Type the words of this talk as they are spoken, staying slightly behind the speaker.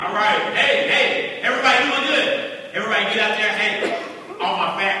All right. Hey, everybody doing good? Everybody get out there. Hey, all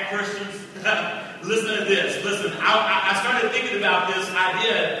my fat Christians, listen to this. Listen, I started thinking about this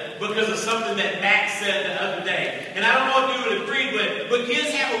idea because of something that Max said the other day. And I don't know if you would agree, but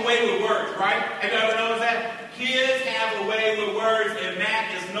kids have a way with words, right? Have you ever noticed that? Kids have a way with words, and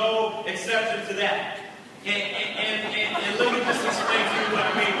Mac is no exception to that. And let me just explain to you what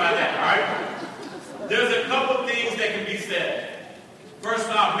I mean by that, all right? There's a couple things that can be said. First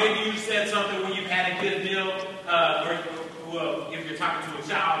off, maybe you said something when you've had a good meal, or if you're talking to a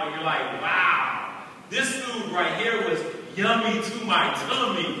child and you're like, wow, this food right here was yummy to my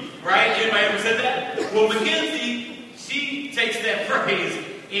tummy, right? Anybody ever said that? Well, Mackenzie, she takes that phrase,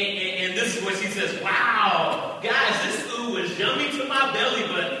 and this is what she says, wow, guys, this food was yummy to my belly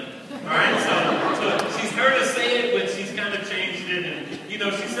button. All right, so she's heard us say it, but she's kind of changed it, and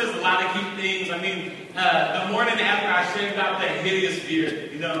she says a lot of cute things. I mean, the morning after I shaved out that hideous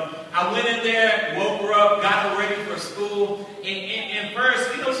beard, I went in there, woke her up, got her ready for school, and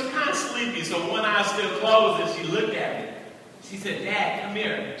first, she's kind of sleepy, so one eye's still closed, and she looked at me. She said, Dad, come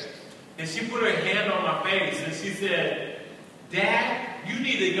here. And she put her hand on my face, and she said, Dad, you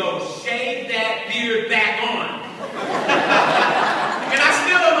need to go shave that beard back on. And I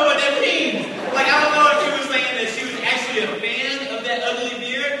still don't know what that means. Like, I don't know if she was saying that she was actually a fan of that ugly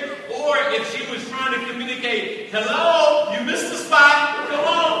beard, or if she was trying to communicate, hello, you missed the spot, come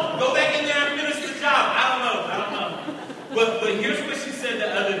on, go back in there and finish the job. I don't know. But here's what she said the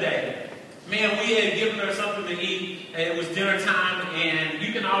other day. Man, we had given her something to eat, and it was dinner time, and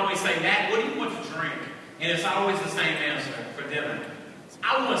you can always say, Matt, what do you want to drink? And it's always the same answer for dinner.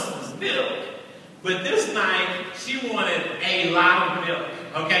 I want some milk. But this night, she wanted a lot of milk,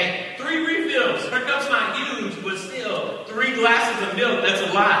 okay? 3 refills. Her cup's not huge, but still, 3 glasses of milk, that's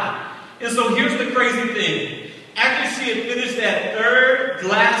a lot. And so here's the crazy thing. After she had finished that 3rd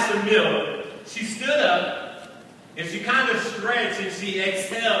glass of milk, she stood up, and she kind of stretched, and she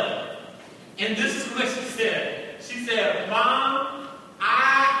exhaled. And this is what she said. She said, Mom,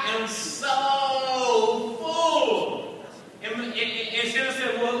 I am so full. And Shanna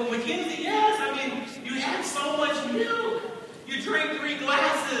said, well, Mackenzie, yes, I mean, you had so much milk. You drank 3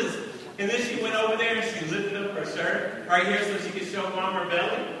 glasses. And then she went over there and she lifted up her shirt right here so she could show Mom her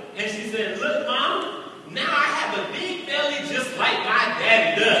belly. And she said, look, Mom, now I have a big belly just like my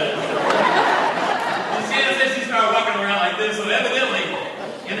daddy does. And Shanna said she started walking around like this, so evidently,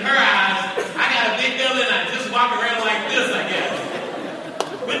 in her eyes, I got a big belly and I just walk around like this, I guess.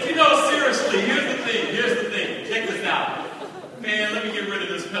 But seriously, here's the thing. Check this out. Man, let me get rid of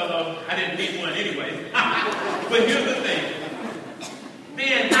this pillow. I didn't need one anyway. But here's the thing.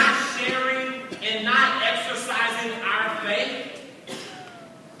 Man, not sharing and not exercising our faith,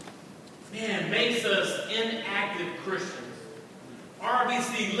 man, makes us inactive Christians.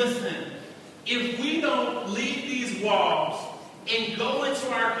 RBC, listen. If we don't leave these walls and go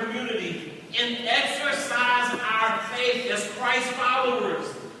into our community and exercise our faith as Christ followers,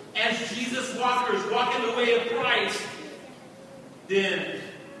 as Jesus walkers, walking the way of Christ, then,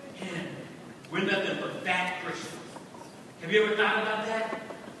 man, we're nothing but fat Christians. Have you ever thought about that?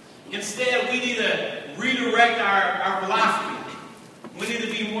 Instead, we need to redirect our philosophy. We need to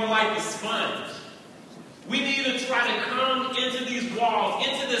be more like the sponge. We need to try to come into these walls,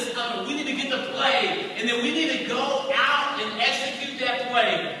 into this tunnel. We need to get the play, and then we need to go out and execute that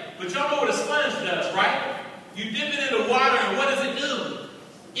play. But y'all know what a sponge does, right? You dip it in the water, and what does it do?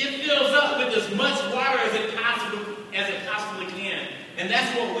 It fills up with as much water as it possibly can. And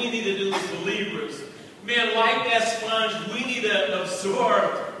that's what we need to do as believers. Man, like that sponge, we need to absorb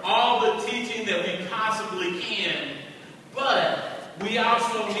all the teaching that we possibly can. But we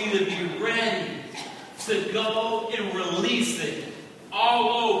also need to be ready to go and release it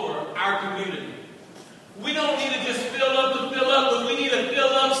all over our community. We don't need to just fill up, but we need to fill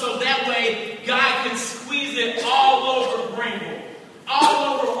up so that way God can squeeze it all over Greenville,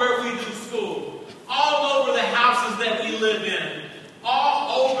 all over where we do school, all over the houses that we live in,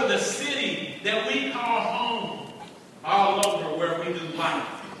 all over the city that we call home, all over where we do life.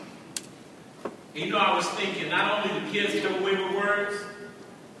 And I was thinking, not only do kids have a way with words,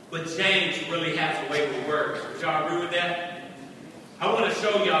 but James really has a way with words. Would y'all agree with that? I want to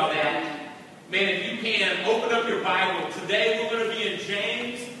show y'all that. Man, if you can, open up your Bible. Today we're going to be in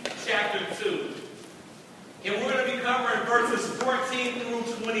James chapter 2. And we're going to be covering verses 14 through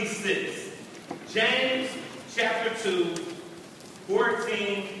 26. James chapter 2,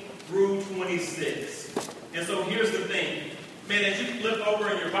 14 through 26. And so here's the thing. Man, as you flip over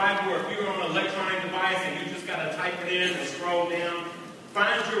in your Bible, or if you're on an electronic device and you just got to type it in and scroll down,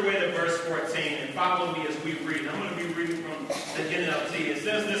 Find your way to verse 14 and follow me as we read. I'm going to be reading from the NLT. It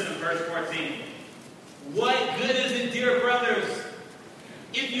says this in verse 14. What good is it, dear brothers,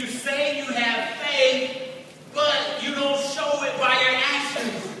 if you say you have faith, but you don't show it by your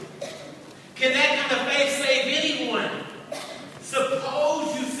actions? Can that kind of faith save anyone?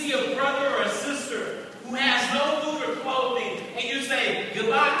 Suppose you see a brother or a sister who has no food or clothing, and you say,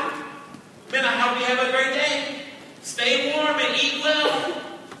 goodbye. Man, I hope you have a great day. Stay warm and eat well.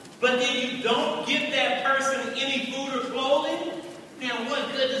 But then you don't give that person any food or clothing? Now,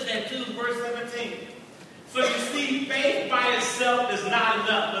 what good does that do? Verse 17. So you see, faith by itself is not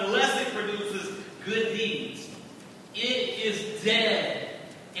enough unless it produces good deeds. It is dead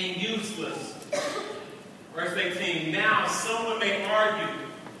and useless. Verse 18. Now, someone may argue.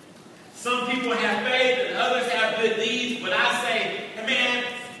 Some people have faith and others have good deeds. But I say, hey man,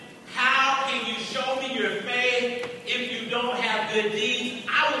 how can you show me your faith if you don't have good deeds?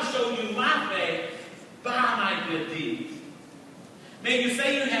 I will show you my faith by my good deeds. May you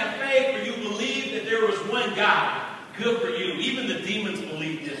say you have faith, or you believe that there was one God. Good for you. Even the demons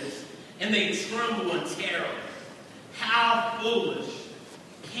believe this, and they tremble in terror. How foolish.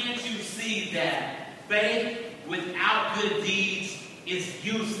 Can't you see that faith without good deeds is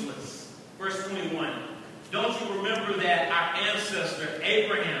useless? Verse 21. Don't you remember that our ancestor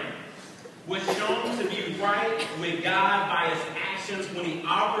Abraham was shown to be right with God by his actions when he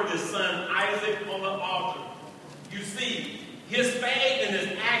offered his son Isaac on the altar? You see, his faith and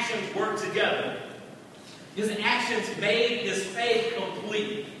his actions worked together. His actions made his faith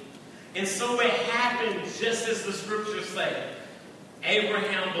complete. And so it happened just as the scriptures say.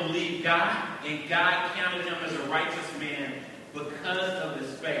 Abraham believed God, and God counted him as a righteous man because of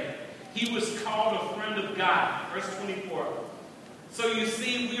his faith. He was called a friend of God. Verse 24. So you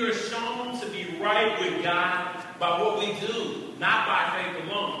see, we are shown to be right with God by what we do, not by faith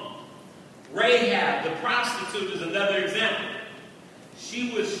alone. Rahab, the prostitute, is another example.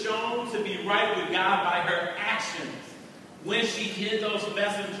 She was shown to be right with God by her actions when she hid those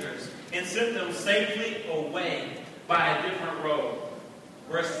messengers and sent them safely away by a different road.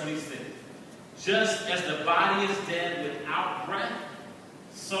 Verse 26. Just as the body is dead without breath,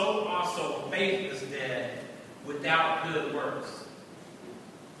 so also faith is dead without good works.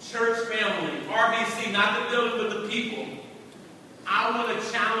 Church family, RBC, not the building, but the people. I want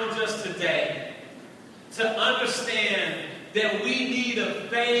to challenge us today to understand that we need a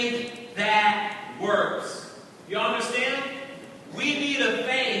faith that works. You understand? We need a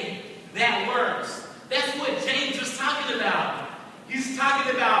faith that works. That's what James is talking about. He's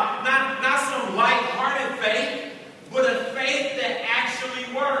talking about not some light-hearted faith, but a faith that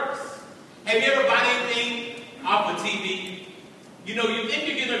actually works. Have you ever bought anything off of TV? You know, you think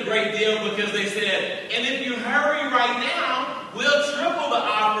you're getting a great deal because they said, and if you hurry right now, we'll triple the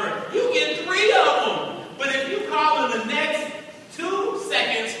offer. You get 3 of them. But if you call in the next 2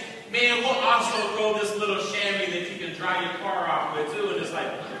 seconds, man, we'll also throw this little chamois that you can dry your car off with too. And it's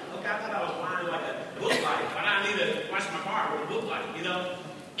like, look, I thought I was buying like a book light, but I need to wash my car with a book light, you know?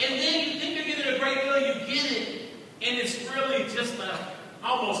 And then you think you're getting a great deal, you get it. And it's really just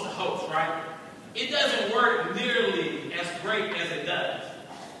almost a hoax, right? It doesn't work nearly as great as it does.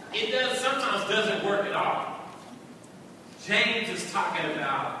 It sometimes doesn't work at all. James is talking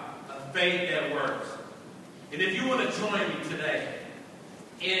about a faith that works. And if you want to join me today,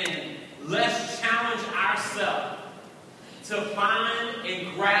 and let's challenge ourselves to find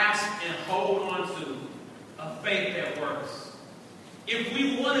and grasp and hold on to a faith that works. If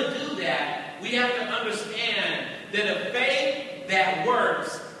we want to do that, we have to understand that a faith that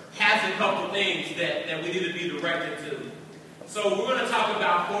works has a couple things that we need to be directed to. So we're going to talk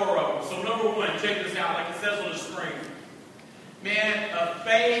about 4 of them. So number 1, check this out, like it says on the screen. Man, a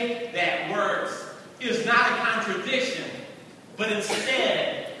faith that works is not a contradiction, but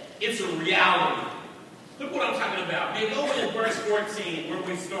instead, it's a reality. Look what I'm talking about. Man, go in verse 14 where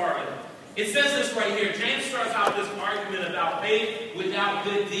we started. It says this right here. James starts out this argument about faith without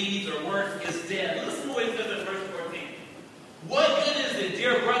good deeds or works is dead. Listen to what he says in verse 14. What good is it,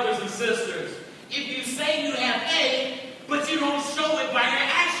 dear brothers and sisters, if you say you have faith, but you don't show it by your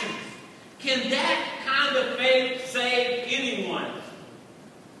actions? Can that kind of faith save anyone?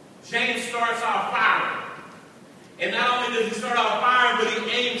 James starts off firing. And not only does he start off firing, but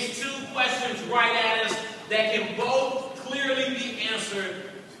he aims 2 questions right at us that can both clearly be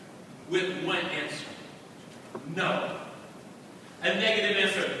answered with one answer. No. A negative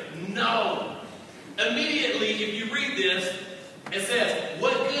answer. No. Immediately, if you read this, it says,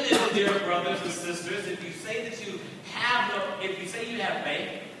 what good is it, dear brothers and sisters, if you say that you have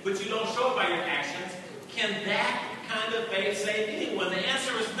faith, but you don't show it by your actions? Can that kind of faith save anyone? The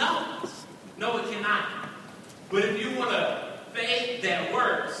answer is no. No, it cannot. But if you want a faith that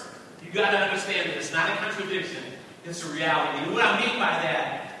works, you got to understand that it's not a contradiction. It's a reality. And what I mean by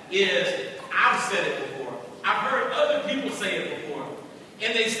that is, I've said it before. I've heard other people say it before.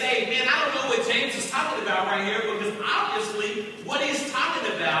 And they say, man, I don't know what James is talking about right here, because obviously what he's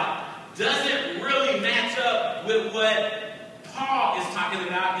talking about doesn't really match up with what Paul is talking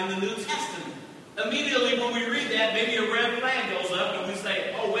about in the New Testament. Immediately when we read that, maybe a red flag goes up and we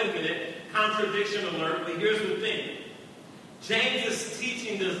say, oh, wait a minute, contradiction alert. But here's the thing. James's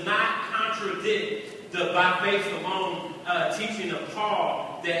teaching does not contradict the by faith alone teaching of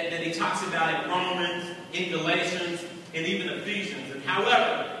Paul that he talks about in Romans, in Galatians, and even Ephesians. And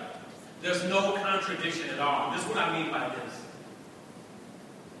however, there's no contradiction at all. This is what I mean by this.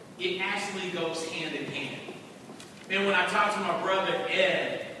 It actually goes hand in hand. And when I talk to my brother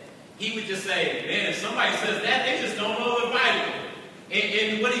Ed, he would just say, man, if somebody says that, they just don't know the Bible.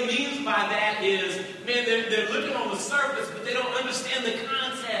 And what he means by that is, man, they're looking on the surface, but they don't understand the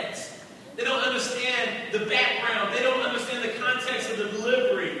context. They don't understand the background. They don't understand the context of the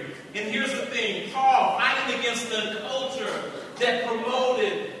delivery. And here's the thing. Paul, fighting against the culture that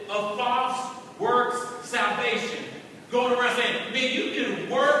promoted a false works salvation, going around saying, man, you can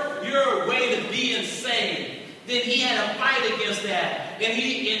work your way to being saved. Then he had to fight against that. And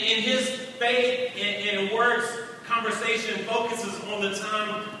he, in his faith and works conversation, focuses on the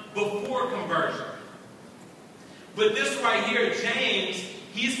time before conversion. But this right here, James,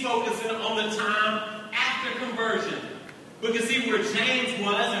 he's focusing on the time after conversion. Because see, where James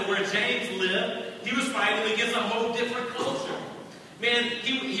was and where James lived, he was fighting against a whole different culture. Man,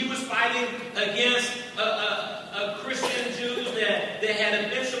 he was fighting against Christian Jews that had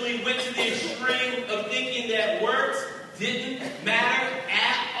eventually went to the extreme of thinking that works didn't matter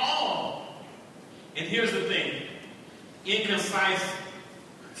at all. And here's the thing. In concise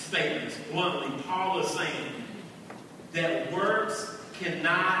statements, bluntly, Paul is saying that works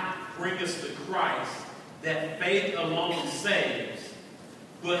cannot bring us to Christ, that faith alone saves.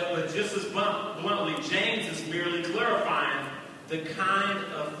 But just as bluntly, James is merely clarifying the kind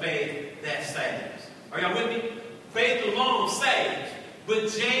of faith that saves. Are y'all with me? Faith alone saves. But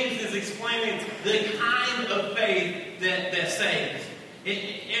James is explaining the kind of faith that saves.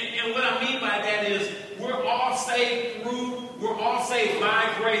 And what I mean by that is we're all saved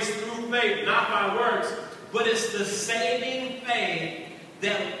by grace through faith, not by works. But it's the saving faith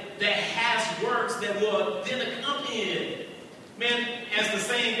that has works that will then accompany it. Man, as the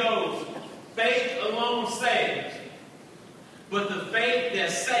saying goes, faith alone saves. But the faith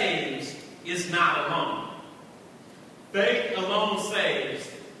that saves is not alone. Faith alone saves.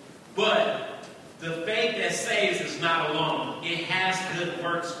 But the faith that saves is not alone. It has good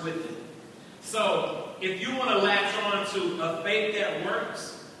works with it. So, if you want to latch on to a faith that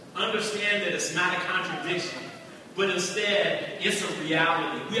works, understand that it's not a contradiction. But instead, it's a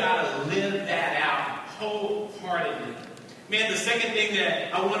reality. We ought to live that out wholeheartedly. Man, the second thing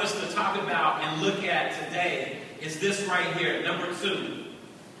that I want us to talk about and look at today is this right here, number 2.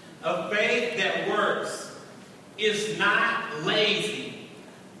 A faith that works is not lazy,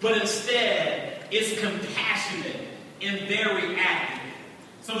 but instead is compassionate and very active.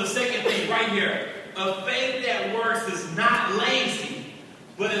 So the second thing right here, a faith that works is not lazy,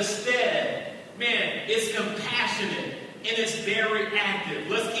 but instead, man, it's compassionate and it's very active.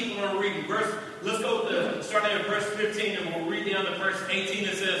 Let's keep on reading. Let's go starting at verse 15 and we'll read down to verse 18.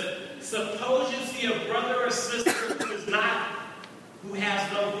 It says, suppose you see a brother or sister who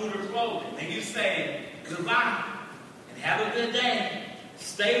has no food or clothing, and you say, goodbye, and have a good day.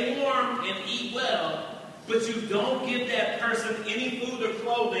 Stay warm and eat well, but you don't give that person any food or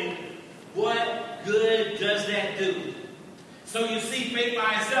clothing. What good does that do? So you see, faith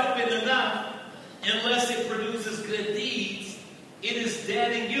by itself isn't enough unless it produces good deeds. It is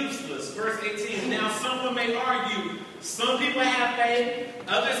dead and useless. Verse 18. Now someone may argue, some people have faith,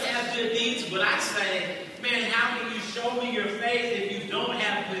 others have good deeds, but I say, man, how can you show me your faith if you don't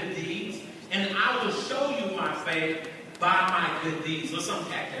have good deeds? And I will show you my faith by my good deeds. Let's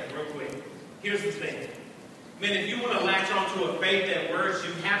unpack that real quick. Here's the thing. Man, if you want to latch onto a faith that works,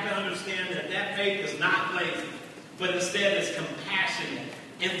 you have to understand that faith is not lazy, but instead is compassionate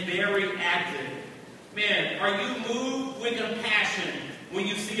and very active. Man, are you moved with compassion when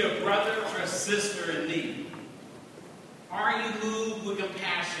you see a brother or a sister in need? Are you moved with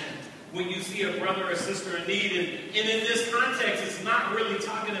compassion when you see a brother or sister in need? And in this context, it's not really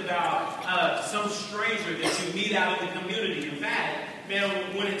talking about some stranger that you meet out in the community. In fact, man,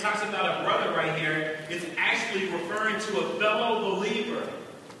 when it talks about a brother right here, it's actually referring to a fellow believer.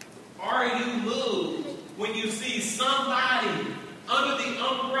 Are you moved when you see somebody under the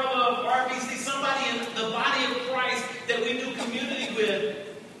umbrella of RBC, somebody in the body of Christ that we do community with?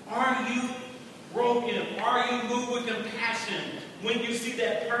 Are you broken? Are you moved with compassion when you see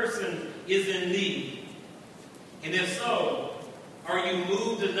that person is in need? And if so, are you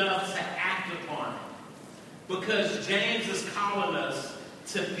moved enough to act upon it? Because James is calling us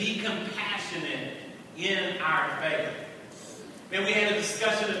to be compassionate in our faith. Man, we had a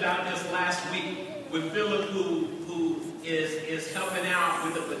discussion about this last week with Philip, who is helping out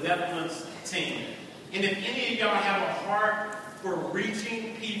with the benevolence team. And if any of y'all have a heart for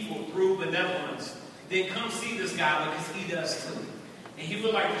reaching people through benevolence, then come see this guy because he does too. And he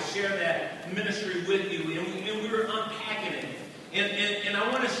would like to share that ministry with you. And we were unpacking it. And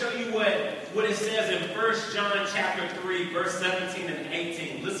I want to show you what it says in 1 John chapter 3, verse 17 and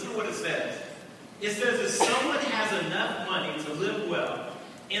 18. Listen to what it says. It says, if someone has enough money to live well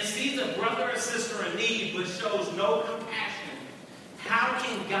and sees a brother or sister in need but shows no compassion, how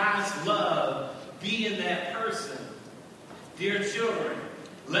can God's love be in that person? Dear children,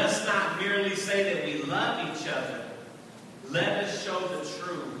 let's not merely say that we love each other. Let us show the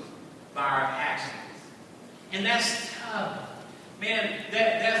truth by our actions. And that's tough. Man,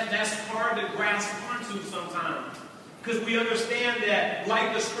 that's hard to grasp onto sometimes. Because we understand that,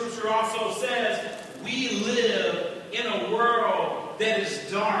 like the scripture also says, we live in a world that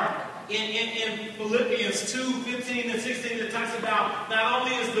is dark. In Philippians 2, 15 and 16, it talks about not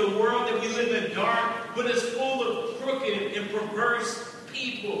only is the world that we live in dark, but it's full of crooked and perverse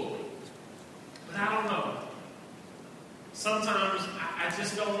people. But I don't know. Sometimes I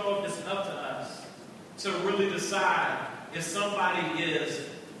just don't know if it's up to us to really decide if somebody is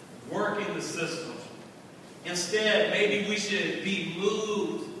working the system. Instead, maybe we should be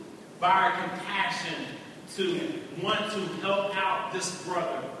moved by our compassion to want to help out this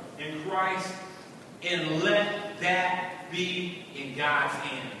brother in Christ and let that be in God's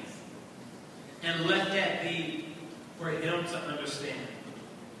hands. And let that be for him to understand.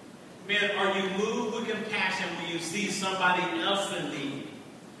 Man, are you moved with compassion when you see somebody else in need?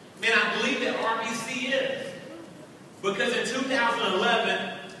 Man, I believe that RBC is. Because in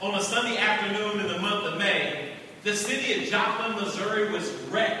 2011, on a Sunday afternoon in the month of May, the city of Joplin, Missouri was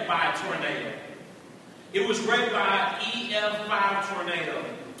wrecked by a tornado. It was wrecked by an EF5 tornado,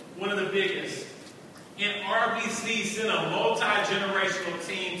 one of the biggest. And RBC sent a multi-generational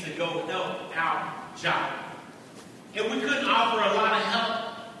team to go help out Joplin. And we couldn't offer a lot of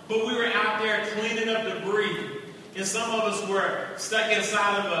help, but we were out there cleaning up debris. And some of us were stuck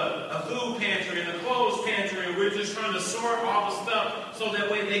inside of a food pantry and a clothes pantry, and we're just trying to sort all the stuff so that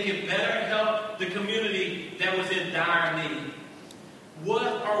way they can better help the community that was in dire need. What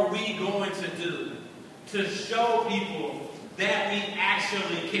are we going to do to show people that we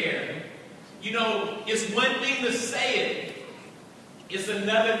actually care? You know, it's one thing to say it. It's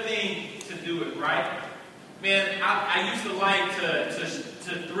another thing to do it, right? Man, I used to like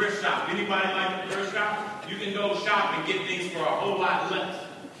to thrift shop. Anybody like to thrift shop? You can go shop and get things for a whole lot less.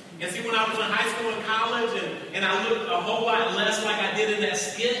 And see, when I was in high school and college and I looked a whole lot less like I did in that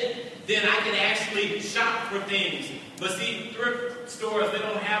skit, then I could actually shop for things. But see, thrift stores, they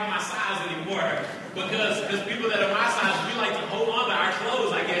don't have my size anymore. Because people that are my size, we like to hold on to our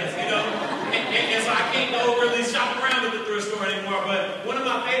clothes, I guess, you know. And so I can't go really shop around at the thrift store anymore. But one of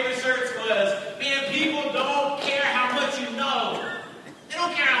my favorite shirts was, man, people don't care how much you know. They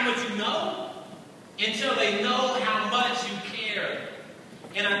don't care how much you know until they know how much you care.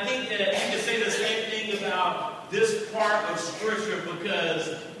 And I think that you can say the same thing about this part of Scripture because,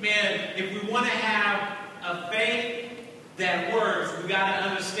 man, if we want to have a faith that works, we got to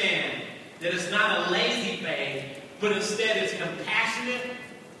understand that it's not a lazy faith, but instead it's compassionate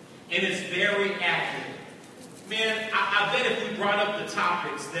and it's very active. Man, I bet if we brought up the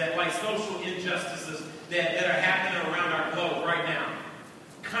topics that, like social injustices that are happening around our globe right now,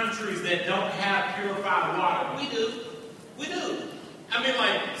 countries that don't have purified water, we do. I mean,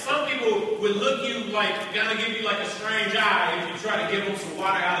 like, some people would look you like, kind of give you like a strange eye if you try to give them some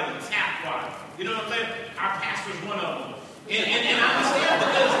water out of the tap water. You know what I'm saying? Our pastor's one of them. And I understand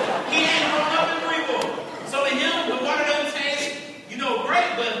because he ain't grown up in Greenville. So to him, the water doesn't taste, great,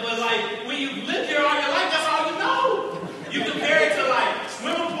 but like, when you've lived here all your life, that's all you know. You compare it to like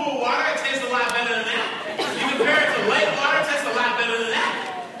swimming pool water, it tastes a lot better than that. You compare it to lake water, it tastes a lot better than that.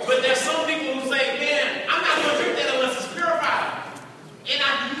 But there's some people who say, man, I'm not going to drink that unless it's purified. And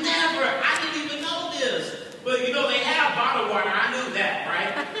I didn't even know this. But they have bottled water. I knew that, right?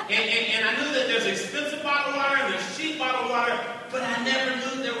 And I knew that there's expensive bottled water and there's cheap bottled water. But I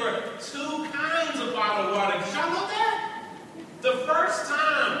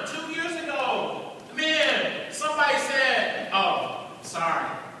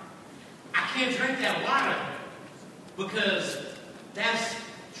because that's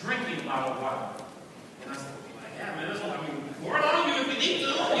drinking bottled water. And I said, well, yeah, man, that's what I mean. Pour it on you if you need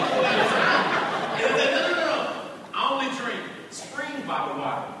to. And he said, no. I only drink spring bottled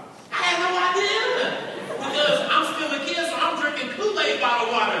water. I had no idea. Because I'm still a kid, so I'm drinking Kool-Aid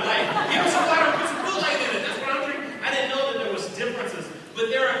bottled water. Like, give me some water, put some Kool-Aid in it. That's what I'm drinking. I didn't know that there was differences. But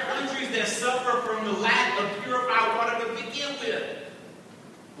there are countries that suffer from the lack of purified water to begin with.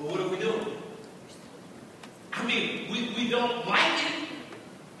 But what are we doing? I mean, we don't like it,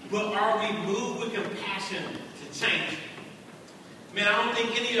 but are we moved with compassion to change? Man, I don't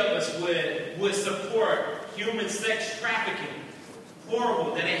think any of us would support human sex trafficking.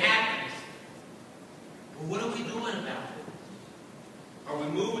 Horrible that it happens. But what are we doing about it? Are we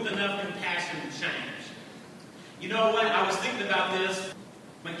moved with enough compassion to change? You know what? I was thinking about this.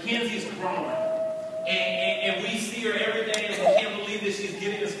 Mackenzie's growing. And we see her every day, and we can't believe that she's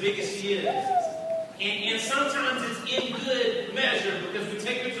getting as big as she is. And sometimes it's in good measure because we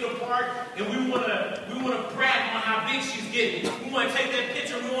take her to the park and we want to brag on how big she's getting. We want to take that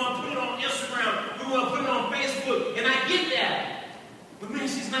picture, we want to put it on Instagram, we want to put it on Facebook, and I get that. But man,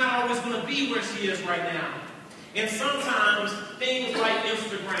 she's not always going to be where she is right now. And sometimes things like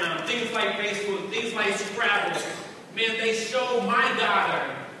Instagram, things like Facebook, things like Scrabble, man, they show my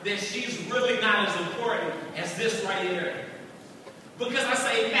daughter that she's really not as important as this right here. Because I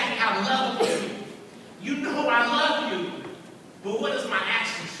say, Mac, I love you. You know I love you. But what does my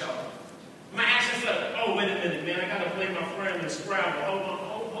action show? My action says, oh, wait a minute, man. I got to play my friend in Scrabble.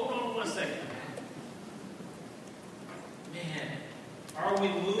 Hold on 1 second. Man, are we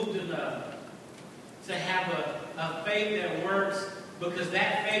moved enough to have a faith that works? Because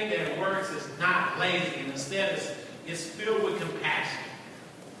that faith that works is not lazy. And instead, it's filled with compassion.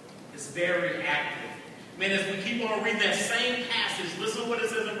 It's very active. Man, as we keep on reading that same passage, listen to what it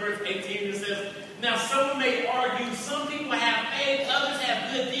says in verse 18. It says, now some may argue, some people have faith, others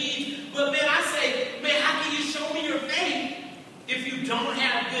have good deeds. But man, I say, man, how can you show me your faith if you don't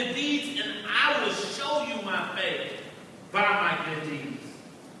have good deeds? And I will show you my faith by my good deeds.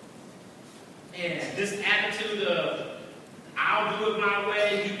 And this attitude of, I'll do it my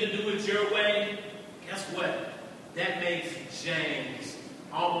way, you can do it your way. Guess what? That makes James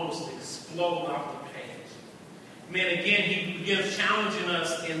almost explode off the page. Man, again, he begins challenging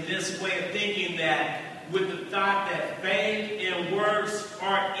us in this way of thinking that with the thought that faith and works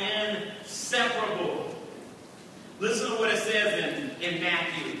are inseparable. Listen to what it says in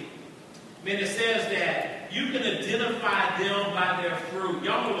Matthew. Man, it says that you can identify them by their fruit.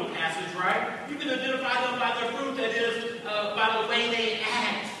 Y'all know the passage, right? You can identify them by their fruit, that is, by the way they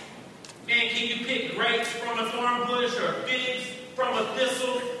act. Man, can you pick grapes from a thorn bush or figs from a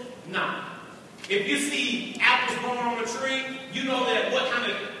thistle? No. If you see apples growing on a tree, you know that what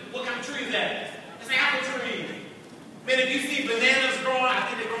kind of tree is that? It's an apple tree. Man, if you see bananas growing, I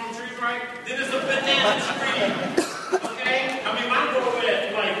think they grow on trees, right? Then it's a banana tree. Okay? I mean, mine grow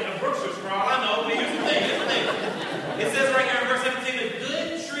at like a Brookshire straw. I know, but here's the thing. It says right here in verse 17, a good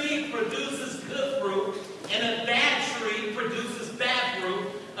tree produces good fruit, and a bad tree produces bad fruit.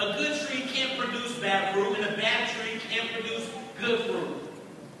 A good tree can't produce bad fruit, and a bad tree can't produce good fruit.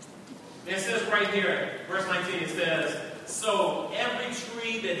 It says right here, verse 19, it says, so every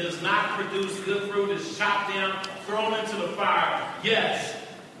tree that does not produce good fruit is chopped down, thrown into the fire. Yes,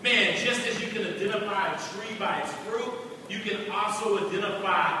 man, just as you can identify a tree by its fruit, you can also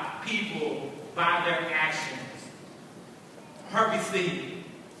identify people by their actions. RBC,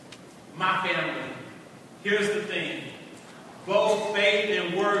 my family, here's the thing. Both faith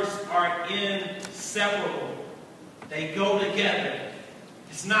and works are inseparable. They go together.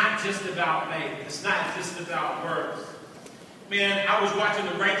 It's not just about faith. It's not just about works. Man, I was watching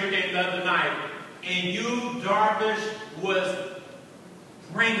the Ranger game the other night, and Yu Darvish was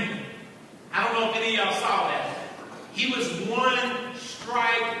bringing it. I don't know if any of y'all saw that. He was 1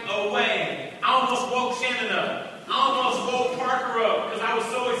 strike away. I almost woke Shannon up. I almost woke Parker up because I was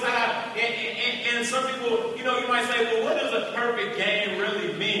so excited. And some people, you might say, well, what does a perfect game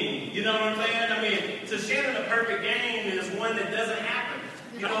really mean? You know what I'm saying? I mean, to Shannon, a perfect game is one that doesn't happen.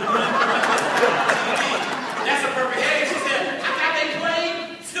 You know what I'm saying? That's a perfect game. She said, I thought they played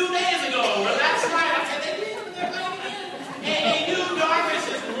 2 days ago. Well, that's right. I said, they did, and they're playing again. And Yu Darvish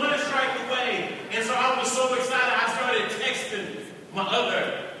is 1 strike away. And so I was so excited, I started texting my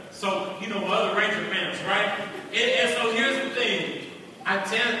other Ranger fans, right? And so here's the thing. I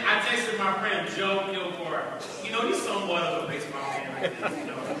texted my friend Joe Kilgore. He's somewhat of a baseball fan like this,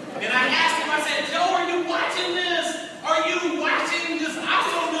 And I asked him, I said, Joe, are you watching this? Are you watching this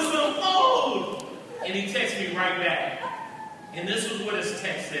awesomeness unfold? And he texted me right back. And this was what his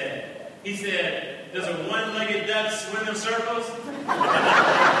text said. He said, does a one-legged duck swim in circles? And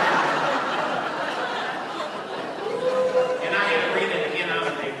I had to read it again. I was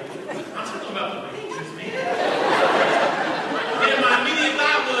like, I'm talking about the Rangers, man. And my immediate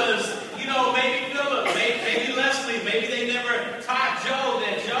thought was, maybe Philip, maybe Leslie, maybe they never taught Joe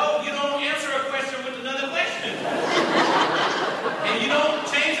that, Joe, you don't answer a question with another question. And you don't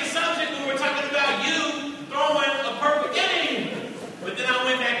change the subject when we're talking about you throwing a perfect game. But then I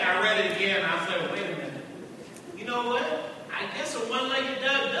went back, I read it again, and I said, wait a minute. You know what? I guess a one-legged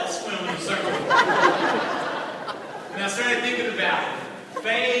duck does swim in a circle. And I started thinking about it.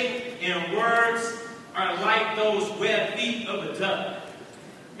 Faith and words are like those webbed feet of a duck.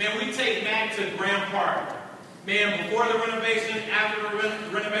 Man, we take Mac to Grand Park. Man, before the renovation, after the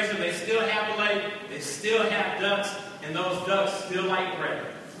renovation, they still have a lake, they still have ducks, and those ducks still like bread.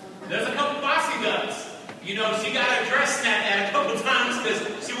 There's a couple bossy ducks. She got her dress snapped at a couple times because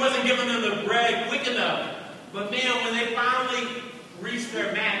she wasn't giving them the bread quick enough. But man, when they finally reached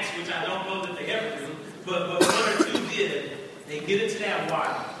their max, which I don't know that they ever do, but one or two did, they get into that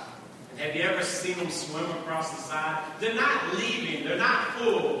water. And have you ever seen them swim across the side? They're not leaving. They're not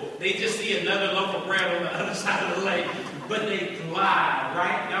full. They just see another loaf of bread on the other side of the lake. But they glide,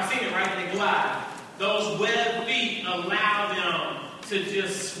 right? Y'all seen it, right? They glide. Those webbed feet allow them to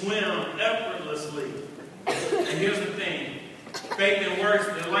just swim effortlessly. And here's the thing. Faith and works,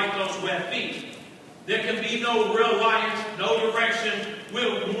 they're like those webbed feet. There can be no real life, no direction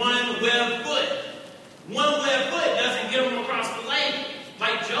with one webbed foot. One webbed foot doesn't get them across the lake.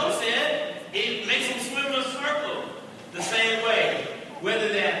 Like Joe said, it makes them swim in a circle. The same way, whether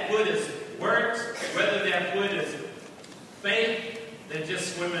that foot is works, whether that foot is faith, they're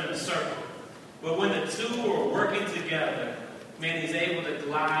just swimming in a circle. But when the two are working together, man, he's able to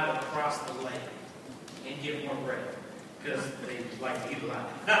glide across the lake and get more bread. Because they like to eat a lot.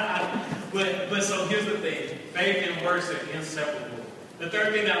 but so here's the thing. Faith and works are inseparable. The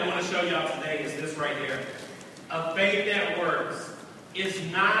third thing that I want to show y'all today is this right here. A faith that works is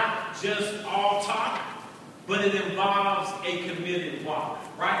not just all talk, but it involves a committed walk,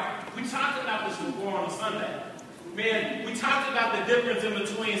 right? We talked about this before on Sunday. Man, we talked about the difference in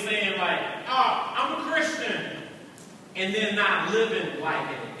between saying like, oh, I'm a Christian, and then not living like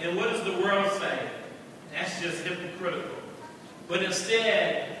it. And what does the world say? That's just hypocritical. But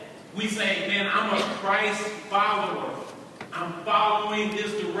instead, we say, man, I'm a Christ follower. I'm following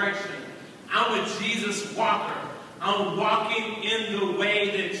his direction. I'm a Jesus walker. I'm walking in the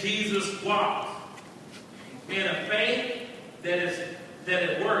way that Jesus walked. And a faith that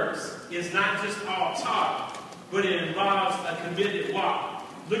it works is not just all talk, but it involves a committed walk.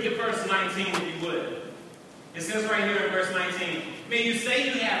 Look at verse 19 if you would. It says right here in verse 19, man, you say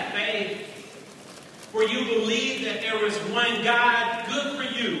you have faith, for you believe that there is one God. Good for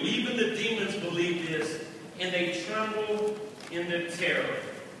you. Even the demons believe this, and they tremble in their terror.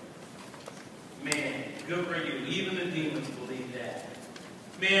 Man, good for you. Even the demons believe that.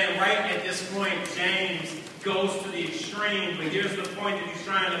 Man, right at this point, James goes to the extreme, but here's the point that he's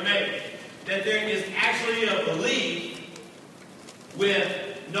trying to make. That there is actually a belief with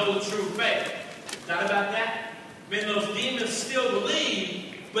no true faith. Thought about that? Man, those demons still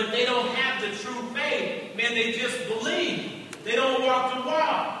believe, but they don't have the true faith. Man, they just believe. They don't walk the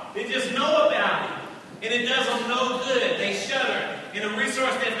walk. They just know about it. And it does them no good. They shudder. In a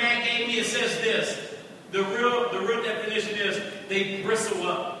resource that Matt gave me, it says this. The real definition is they bristle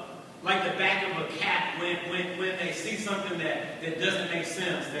up. Like the back of a cat when they see something that doesn't make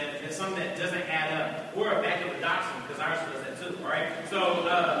sense, that something that doesn't add up. Or a back of a dachshund, because ours does that too, right? So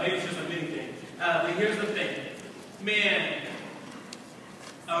maybe it's just a mini thing. But here's the thing. Man,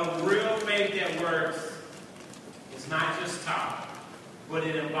 a real faith that works is not just talk, but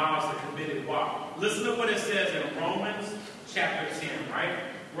it involves a committed walk. Listen to what it says in Romans chapter 10, right?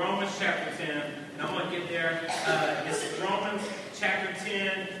 Romans chapter 10, and I'm going to get there. It's Romans chapter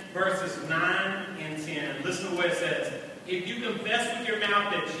 10, verses 9 and 10. Listen to what it says. If you confess with your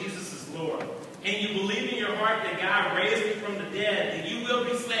mouth that Jesus is Lord, and you believe in your heart that God raised him from the dead, then you will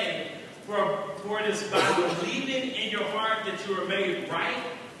be saved. For it is by believing in your heart that you are made right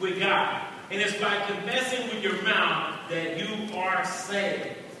with God. And it's by confessing with your mouth that you are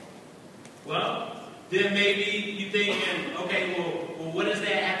saved. Well, then maybe you're thinking, okay, well, what does that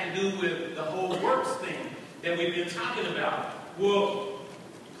have to do with the whole works thing that we've been talking about? Well,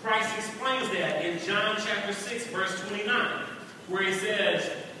 Christ explains that in John chapter 6, verse 29, where he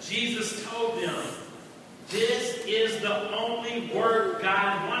says, Jesus told them, this is the only work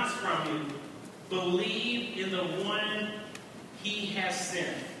God wants from you. Believe in the one he has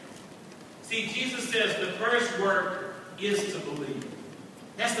sent. See, Jesus says the first work is to believe.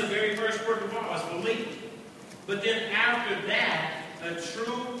 That's the very first work of all, is belief. But then after that, a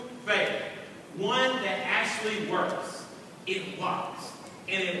true faith, one that actually works. It walks,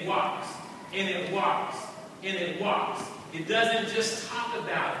 and it walks, and it walks, and it walks. It doesn't just talk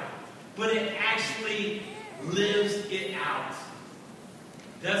about it, but it actually lives it out.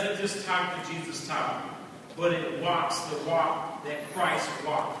 Doesn't just talk to Jesus talk, but it walks the walk that Christ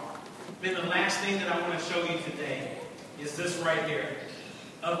walked. Then the last thing that I want to show you today is this right here.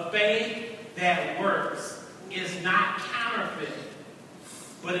 A faith that works is not counterfeit,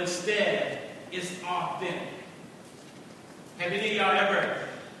 but instead is authentic. Have any of y'all ever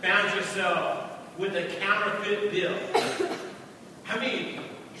found yourself with a counterfeit bill? I mean,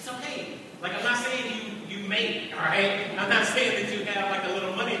 it's okay. Like, I'm not saying you made it, all right? I'm not saying that you have like a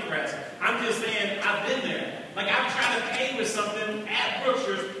little money press. I'm just saying I've been there. Like, I've tried to pay with something at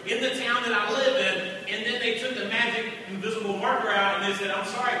Brookshire's in the town that I live in, and then they took the magic invisible marker out and they said, "I'm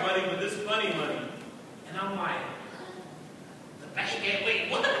sorry, buddy, but this is funny money." And I'm like, the bank ain't,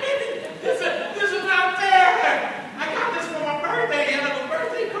 wait, what? This is not fair. I got this for my birthday. I have a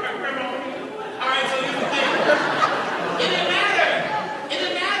birthday card, Grandma. All right, so here's the thing. It didn't matter. It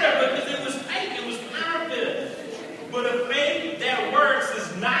didn't matter because it was fake. It was counterfeit. But a faith that works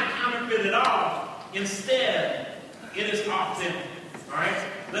is not counterfeit at all. Instead, it is authentic. All right?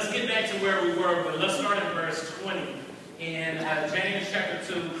 Let's get back to where we were, but let's start in verse 20. In James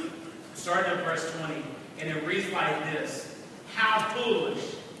chapter 2, starting in verse 20. And it reads like this. How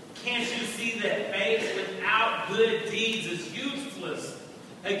foolish. Can't you see that faith without good deeds is useless?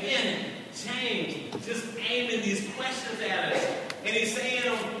 Again, James just aiming these questions at us. And he's saying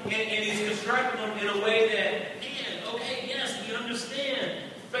them, and he's constructing them in a way that, man, okay, yes, we understand.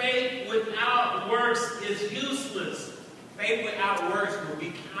 Faith without works is useless. Faith without works will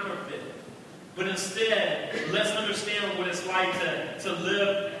be counterfeit. But instead, let's understand what it's like to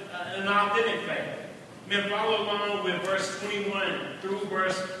live an authentic faith. Man, follow along with verse 21 through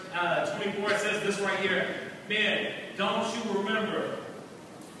verse 24. It says this right here. Man, don't you remember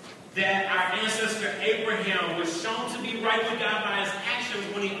that our ancestor Abraham was shown to be right with God by his actions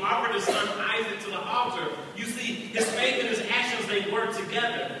when he offered his son Isaac to the altar? You see, his faith and his actions, they worked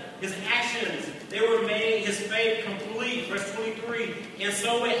together. His actions, they were made his faith complete. Verse 23. And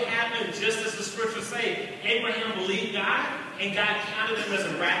so it happened just as the scriptures say. Abraham believed God, and God counted him as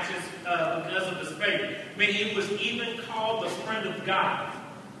righteous because of his faith. Man, he was even called the friend of God.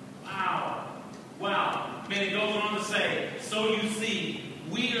 Wow. Wow. Man, it goes on to say, so you see,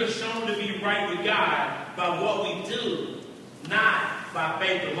 we are shown to be right with God by what we do, not by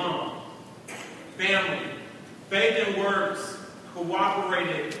faith alone. Family, faith and works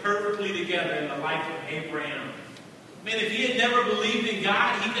cooperated perfectly together in the life of Abraham. Man, if he had never believed in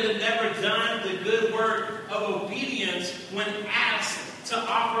God, he could have never done the good work of obedience when asked to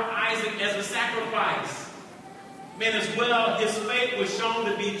offer Isaac as a sacrifice. Man, as well, his faith was shown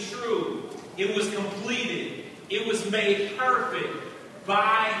to be true. It was completed. It was made perfect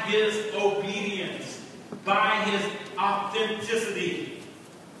by his obedience, by his authenticity.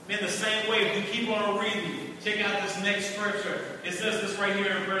 In the same way, if we keep on reading, check out this next scripture. It says this right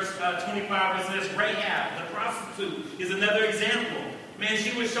here in verse 25. It says, Rahab, the prostitute, is another example. Man,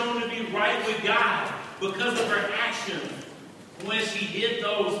 she was shown to be right with God because of her actions when she hid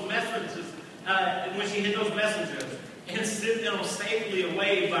those messengers, and sent them safely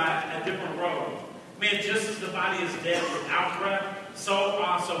away by a different road. Man, just as the body is dead without breath, so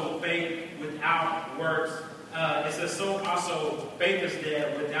also faith without works. It says, so also faith is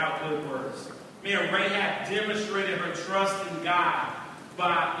dead without good works. Man, Rahab demonstrated her trust in God by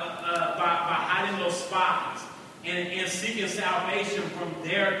hiding those spots and seeking salvation from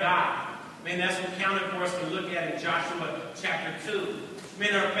their God. Man, that's what counted for us to look at in Joshua chapter 2.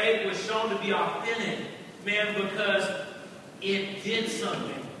 Man, her faith was shown to be authentic. Man, because it did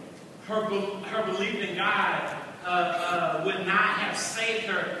something. Her belief in God would not have saved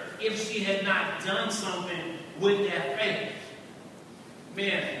her if she had not done something with that faith.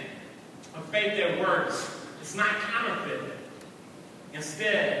 Man, a faith that works, it's not counterfeit.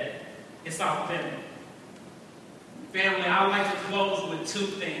 Instead, it's authentic. Family, I would like to close with two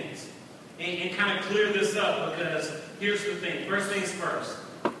things and kind of clear this up, because here's the thing. First things first.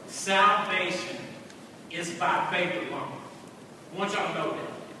 Salvation is by faith alone. I want y'all to know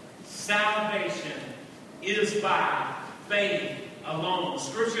that. Salvation is by faith alone.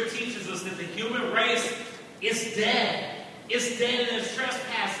 Scripture teaches us that the human race is dead. It's dead in its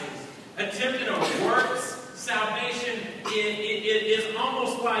trespasses. Attempting to works salvation is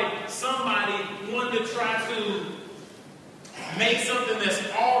almost like somebody wanting to try to make something that's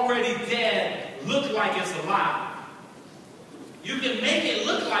already dead look like it's alive. You can make it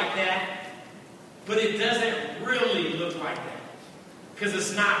look like that, but it doesn't really look like that. Because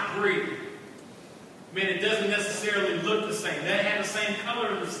it's not breathing. I mean, it doesn't necessarily look the same. They have the same color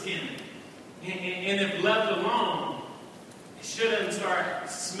of the skin. And if left alone, it shouldn't start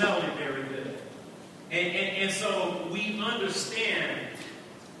smelling very good. And so we understand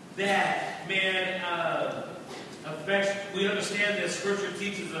that, man, we understand that Scripture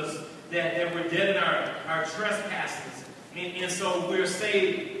teaches us that we're dead in our trespasses. And so we're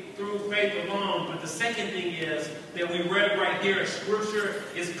saved through faith alone. But the second thing is that we read right here, Scripture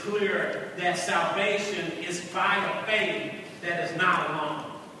is clear that salvation is by a faith that is not alone.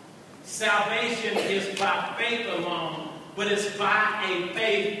 Salvation is by faith alone, but it's by a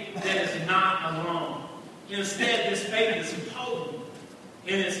faith that is not alone. Instead, this faith is potent,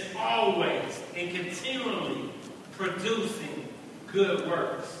 and it's always and continually producing good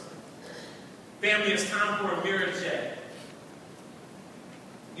works. Family, it's time for a mirror check.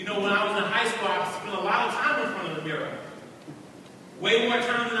 You know, when I was in high school, I spent a lot of time in front of the mirror. Way more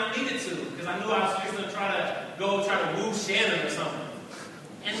time than I needed to, because I knew I was fixing to try to woo Shannon or something.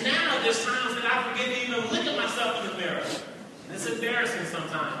 And now there's times that I forget to even look at myself in the mirror. And it's embarrassing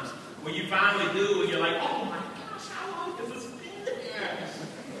sometimes when you finally do, and you're like, oh my gosh, how long has this been there?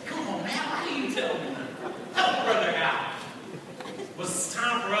 Come on, man, why do you tell me that? Help brother out. But it's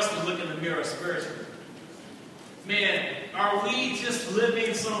time for us to look in the mirror spiritually. Man, are we just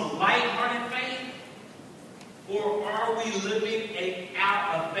living some lighthearted faith? Or are we living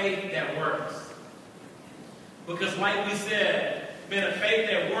out a faith that works? Because like we said, man, a faith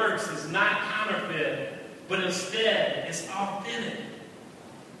that works is not counterfeit, but instead it's authentic.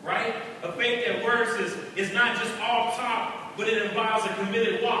 Right? A faith that works is not just all talk, but it involves a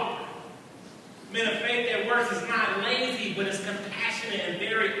committed walk. Man, a faith that works is not lazy, but it's compassionate and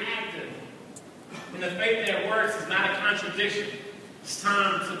very active. And the faith that works is not a contradiction. It's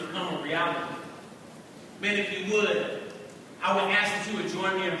time to become a reality. Man, if you would, I would ask that you would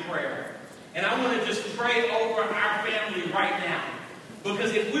join me in prayer. And I want to just pray over our family right now.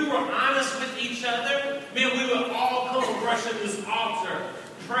 Because if we were honest with each other, man, we would all come rushing this altar,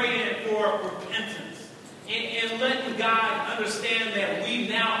 praying for repentance. And letting God understand that we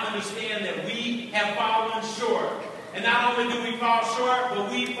now understand that we have fallen short. And not only do we fall short,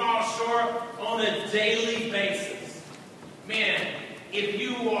 but we fall short on a daily basis. Man, if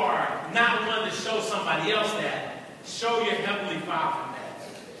you are not willing to show somebody else that, show your Heavenly Father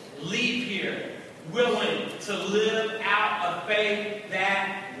that. Leave here willing to live out a faith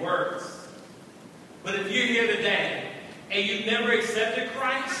that works. But if you're here today and you've never accepted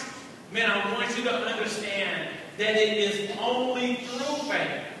Christ, man, I want you to understand that it is only through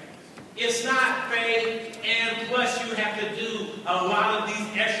faith. It's not faith and plus you have to do a lot of these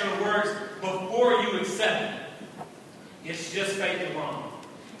extra works before you accept it. It's just faith alone.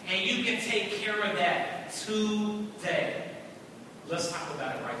 And you can take care of that today. Let's talk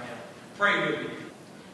about it right now. Pray with me.